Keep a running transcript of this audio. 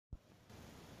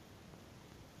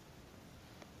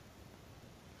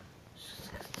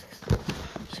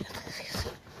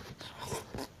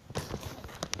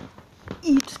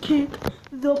kick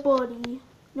the buddy.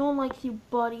 No one likes you,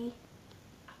 buddy.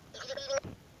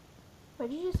 What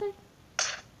did you say?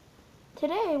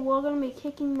 Today we're gonna be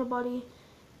kicking the buddy.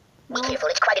 Be careful,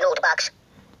 it's quite an old box.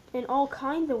 In all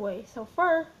kinds of ways. So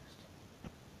first,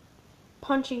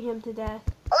 punching him to death.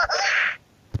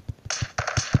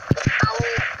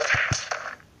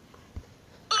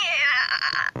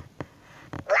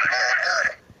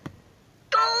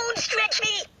 Don't stretch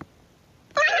me.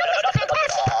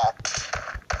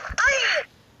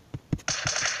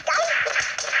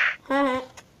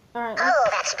 Alright. Oh,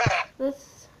 that's better.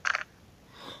 This.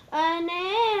 And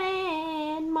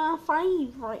then my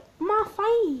favorite.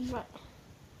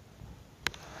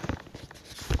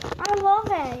 I love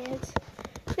it.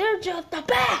 They're just the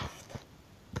best.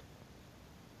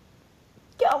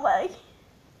 Go away.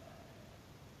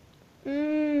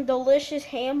 Delicious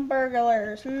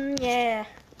hamburgers. Yeah.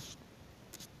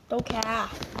 Don't care.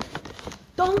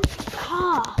 Don't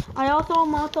care. I also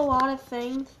unlocked a lot of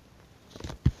things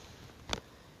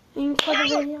for the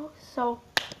video, so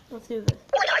let's do this.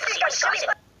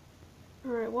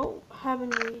 Alright, what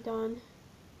haven't we done?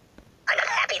 I'm not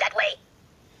happy that way.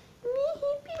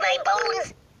 My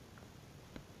bones.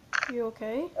 You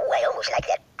okay? Oh, I almost like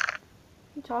that. What are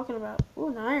you talking about? Ooh,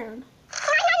 an iron.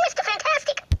 Oh, Mr.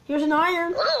 Fantastic. Here's an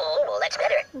iron. Oh, well, that's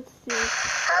better. Let's see.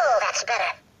 Oh, that's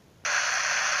better.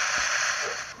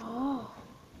 Oh.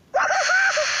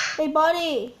 Hey,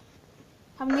 buddy.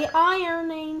 Have the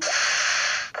ironing.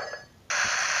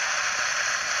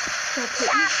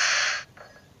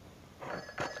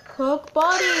 Cook,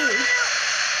 buddy.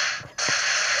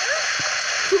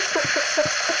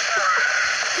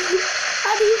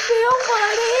 How do you feel,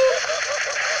 buddy?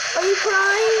 Are you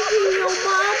crying to your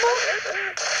mama?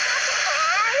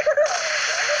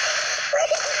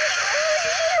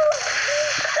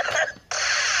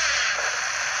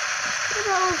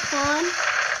 That was fun.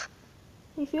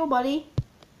 How you feel, buddy?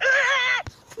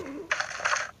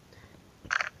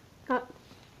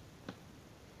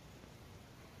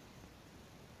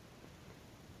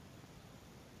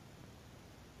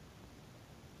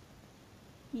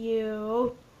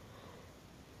 You.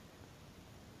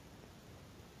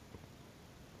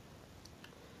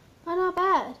 But not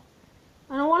bad.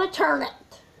 I don't want to turn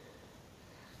it.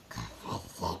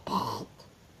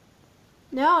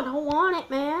 No, I don't want it,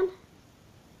 man.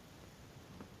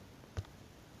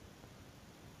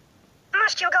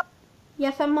 Must you go?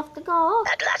 Yes, I must go.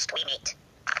 At last we meet.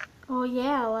 Oh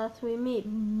yeah, last we meet,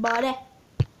 buddy.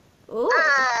 Ooh.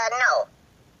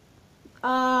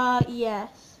 No.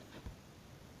 Yes.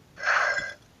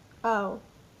 Oh.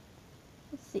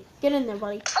 Let's see. Get in there,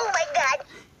 buddy. Oh my God.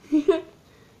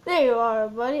 There you are,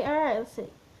 buddy. Alright, let's see.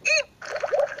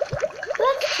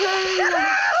 Let's turn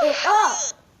it up.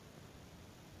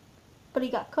 But he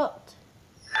got cooked.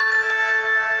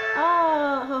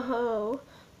 Oh,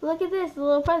 look at this, the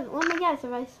little present. Let me guess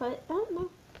if I sweat. I don't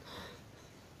know.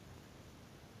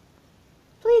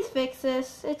 Please fix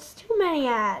this. It's too many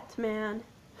ads, man.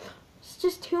 It's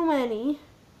just too many.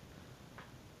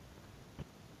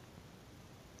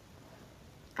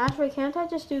 Actually, can't I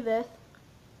just do this?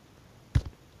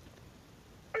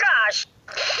 Gosh.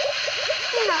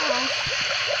 Yeah.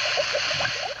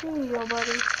 Here you go,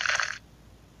 buddy.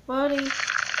 Buddy.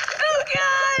 Oh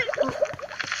God.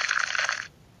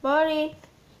 Buddy.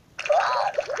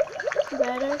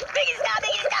 Better. Biggie,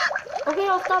 stop. Okay,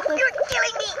 I'll stop this. You're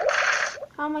killing me.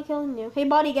 How am I killing you? Hey,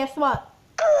 buddy, guess what?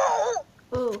 Oh.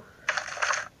 Ooh.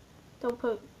 Don't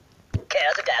put...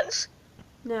 Care to dance?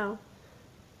 No.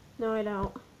 No, I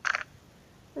don't.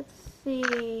 Let's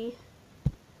see.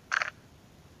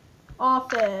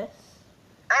 Office.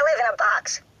 I live in a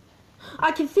box.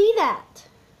 I can see that.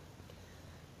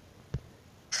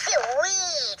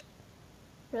 Sweet.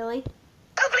 Really?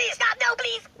 Oh, please, stop. No,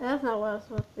 please. That's not what I was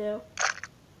supposed to do.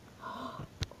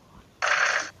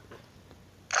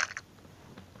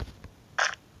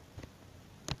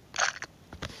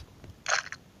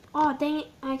 Oh, dang it.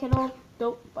 I can all...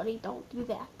 Don't, buddy, don't do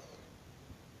that.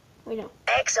 Wait, no.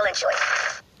 Excellent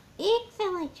choice.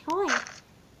 Excellent choice.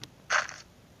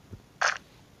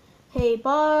 Hey,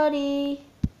 buddy.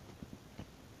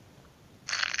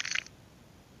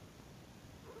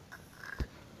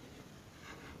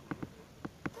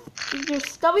 Your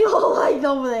stubby little legs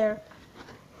over there.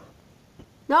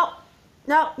 No.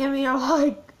 No, give me your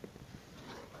leg.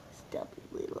 Stubby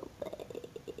little leg.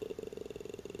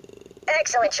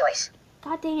 Excellent choice.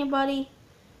 God dang it, buddy.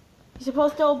 You're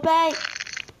supposed to obey.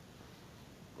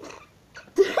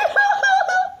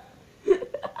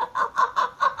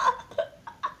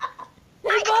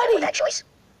 Hey, buddy. That choice.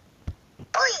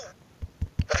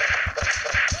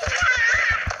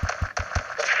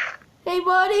 Hey,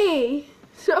 buddy. buddy!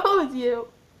 Shows you.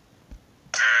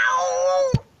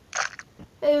 Ow!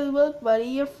 Hey, look, buddy,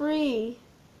 you're free.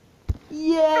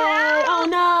 Yay! Oh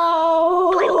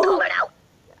no! Little cooler now.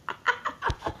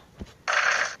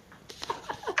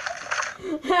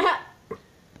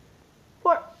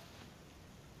 Poor.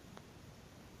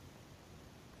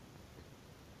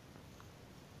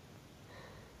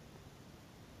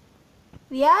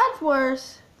 The Ad's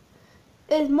worse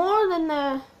is more than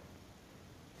the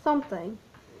something.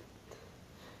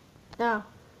 No.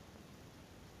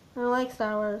 I don't like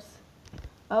Star Wars.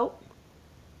 Oh.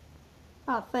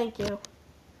 Oh, thank you.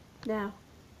 Now.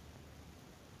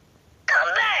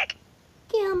 Come back.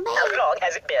 Come How back. long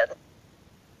has it been?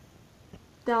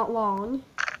 Not long.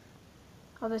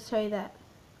 I'll just tell you that.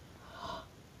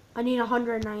 I need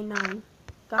 199.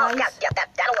 Guys. Oh, yep,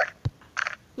 that'll work.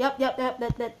 Yep,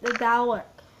 that'll work.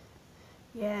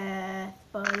 Yes,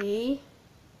 buddy.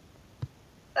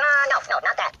 No, not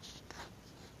that.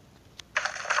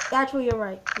 Actually, you're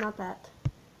right. Not that.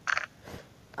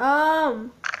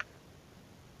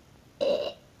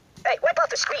 Hey, wipe off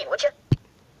the screen, would you?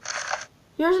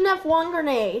 Here's an F1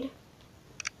 grenade.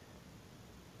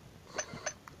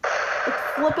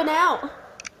 It's flipping out.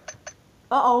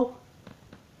 Uh-oh.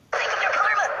 Think of your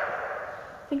karma.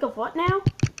 Think of what now?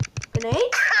 Grenades?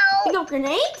 Ow! Think of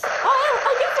grenades? Oh, yeah, I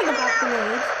do think about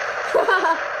grenades.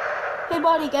 Hey,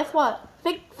 buddy, guess what?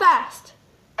 Think fast.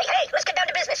 Hey, let's get down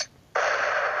to business.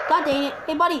 God dang it.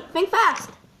 Hey, buddy, think fast.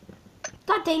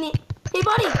 God dang it. Hey,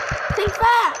 buddy, think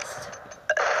fast.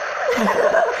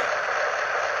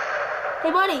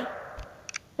 Hey, buddy,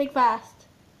 think fast.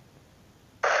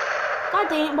 God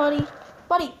dang it, buddy.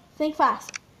 Buddy, think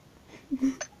fast.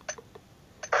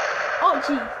 Oh,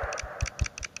 jeez.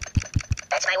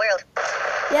 That's my world.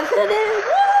 Yes, it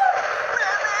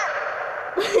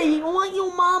is. You want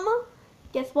your mama?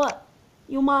 Guess what?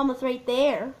 Your mama's right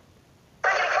there.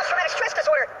 I'm getting post-traumatic stress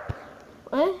disorder.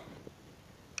 What?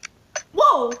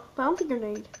 Whoa! Bouncy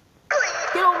grenade.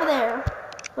 Get over there.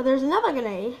 But there's another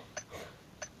grenade.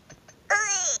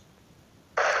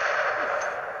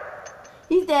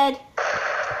 He's dead.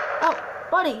 Oh,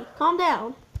 buddy, calm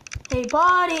down. Hey,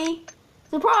 buddy.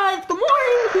 Surprise! Good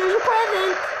morning! Here's your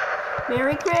present.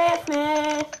 Merry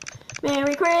Christmas.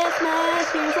 Merry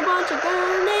Christmas. Here's a bunch of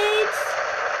grenades.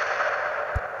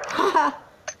 Haha.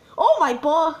 Oh, my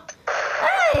ball.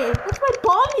 Hey, that's my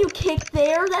bomb you kicked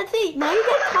there. That's it. Now you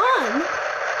get ton.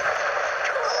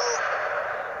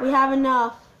 We have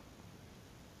enough.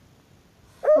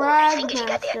 I think you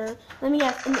got that. Fragmaster. Let me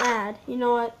guess, an ad. You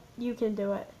know what? You can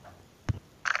do it.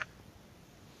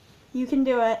 You can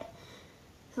do it.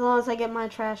 As long as I get my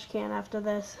trash can after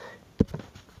this.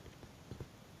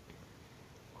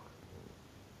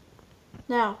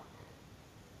 Now.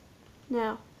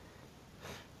 Now.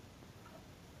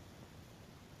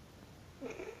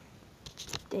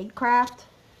 Digcraft.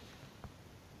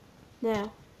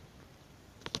 No.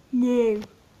 No.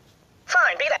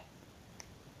 Fine, be that.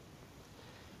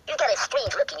 You got a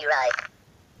strange look in your eye.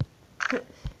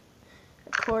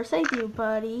 Of course I do,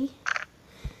 buddy.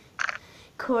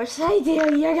 Of course I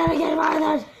do. You're gonna get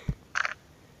murdered.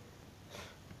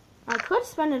 I could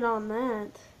spend it on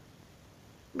that.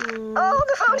 Oh,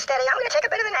 the phone's steady. I'm gonna take a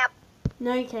bit of a nap.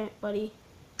 No, you can't, buddy.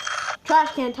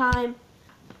 Trash can time.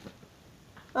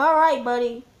 Alright,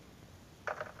 buddy.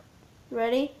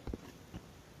 Ready?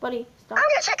 Buddy, stop. I'm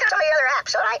gonna check out some of the other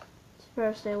apps, alright?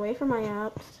 Better stay away from my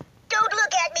apps. Don't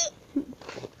look at me.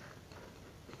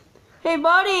 Hey,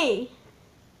 buddy!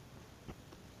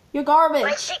 You're garbage.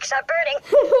 My cheeks are burning.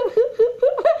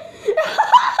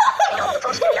 I know the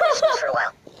phone's gonna be on the snooze for a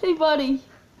while. Hey, buddy.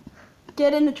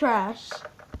 Get in the trash.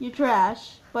 You're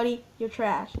trash. Buddy, you're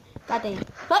trash. God dang it.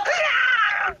 Hup.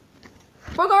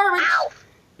 For garbage. Ow!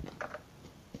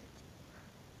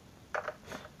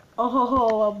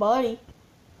 Oh, buddy.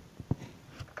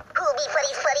 Who'll be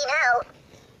buddy's buddy now?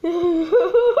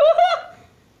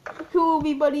 Who will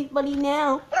be buddy's buddy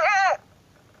now?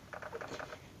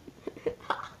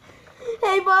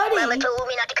 Hey, buddy. Mama told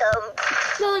me not to come.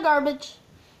 Another garbage.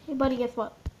 Hey, buddy, guess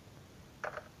what?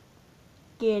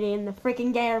 Get in the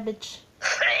freaking garbage.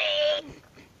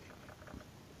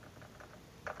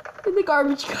 In the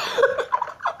garbage. Hey,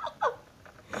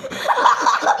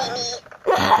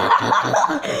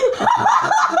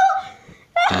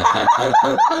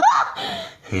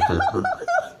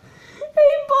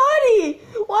 buddy.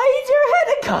 Why is your head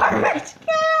a garbage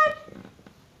can?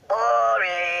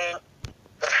 Boring.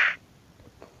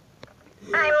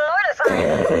 I'm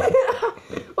mortified.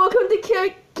 Welcome to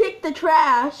kick the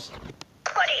trash.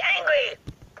 Buddy angry.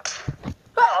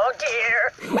 Oh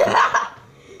dear.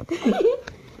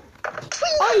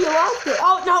 Oh, you lost it.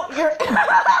 Oh, no, you're...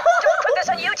 Don't put this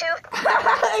on YouTube.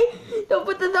 Don't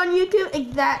put this on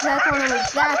YouTube. That's what I'm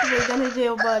exactly gonna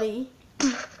do, buddy.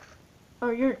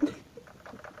 Oh, you're...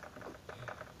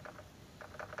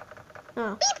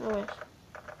 Oh, I wish.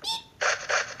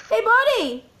 Hey,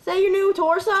 buddy! Is that your new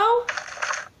torso?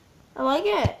 I like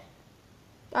it.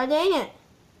 God dang it.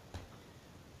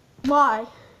 Why?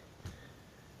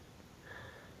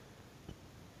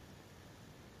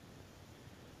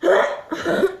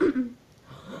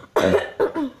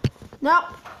 Nope.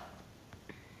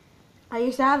 I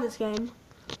used to have this game.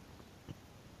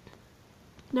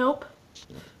 Nope.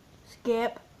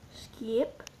 Skip.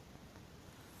 Skip.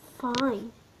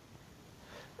 Fine.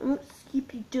 I'm gonna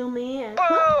skip you, dumbass.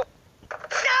 Oh.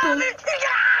 Hey,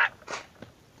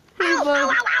 Ow, bud.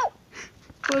 ow, ow.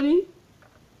 Buddy.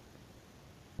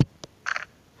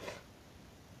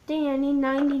 Dang, I need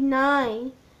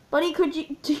 99. Buddy, could you...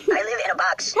 I live in a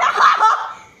box. Hey,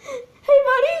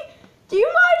 buddy. Do you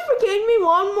mind for getting me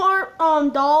one more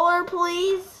dollar,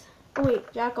 please? Oh,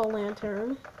 wait,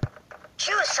 jack-o'-lantern.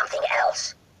 Choose something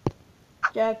else.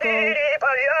 Jack-o'...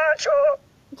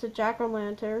 It's a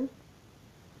jack-o'-lantern.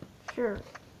 Sure.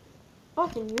 Oh,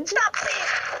 can you? Stop, please.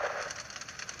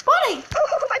 Buddy!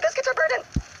 Oh, my biscuits are burning.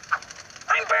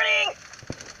 I'm burning.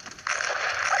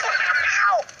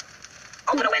 Ow.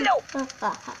 Open a window.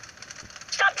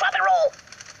 Stop, drop, and roll.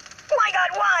 My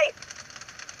God, why?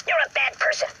 You're a bad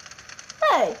person.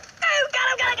 Hey! Oh,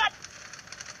 got him.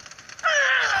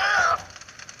 Ah.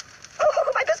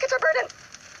 Oh, my biscuits are burning.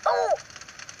 Oh.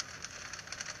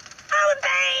 Oh,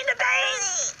 the pain.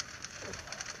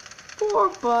 Poor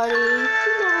buddy. He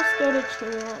never stood a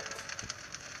chance.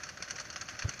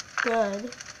 Good.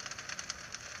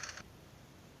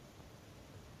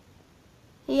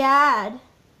 He had.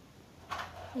 I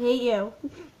hate you.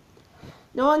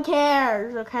 No one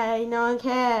cares, okay? No one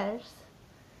cares.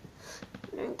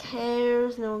 No one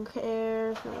cares, no one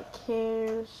cares, no one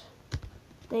cares.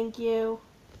 Thank you.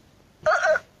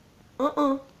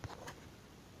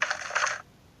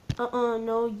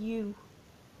 No you.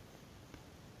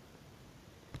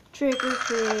 Trick or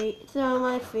treat, it's on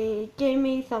my feet. Give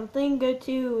me something good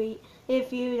to eat.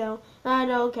 If you don't, I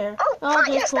don't care. Oh, I'll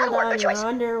just yes, pull that'll work. down Good your choice.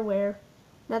 underwear.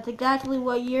 That's exactly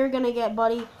what you're gonna get,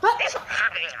 buddy. Huh?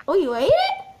 Oh, you ate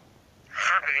it?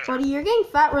 Buddy, you're getting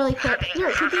fat really quick.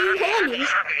 Here, keep eating candy.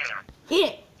 Eat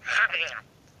it.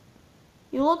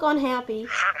 You look unhappy.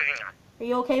 Are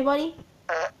you okay, buddy?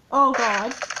 Oh,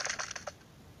 God.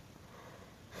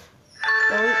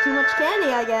 Don't eat too much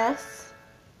candy, I guess.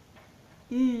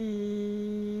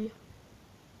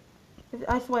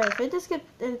 I swear, if it just gets...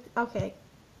 Okay.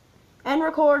 End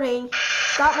recording.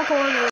 Stop recording.